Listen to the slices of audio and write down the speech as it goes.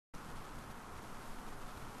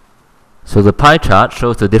So the pie chart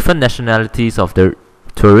shows the different nationalities of the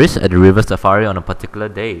tourists at the river safari on a particular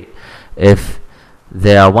day. If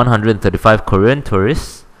there are 135 Korean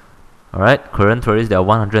tourists, alright, Korean tourists, there are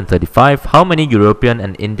 135. How many European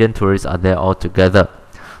and Indian tourists are there altogether?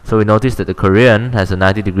 So we notice that the Korean has a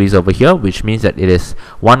 90 degrees over here, which means that it is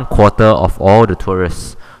 1/4 of all the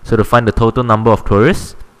tourists. So to find the total number of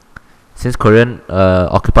tourists, since Korean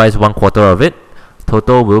occupies 1/4 of it,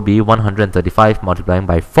 total will be 135 multiplying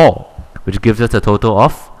by 4, which gives us a total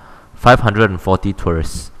of 540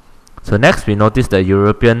 tourists. So next we notice that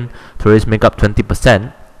European tourists make up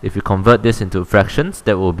 20%. If you convert this into fractions,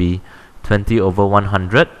 that will be 20 over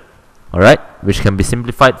 100, alright, which can be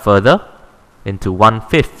simplified further into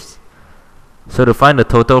 1/5. So to find the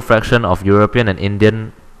total fraction of European and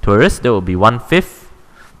Indian tourists, that will be 1/5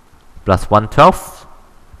 plus 1/12,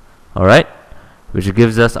 alright, which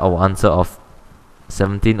gives us our answer of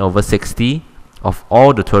 17 over 60 of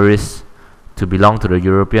all the tourists to belong to the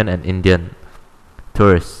European and Indian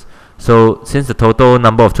tourists. So since the total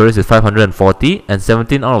number of tourists is 540 and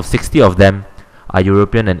 17 out of 60 of them are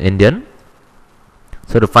European and Indian,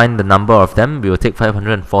 so to find the number of them, we will take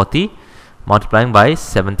 540 multiplying by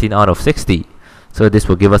 17 out of 60. So this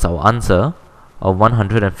will give us our answer of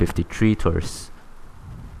 153 tourists.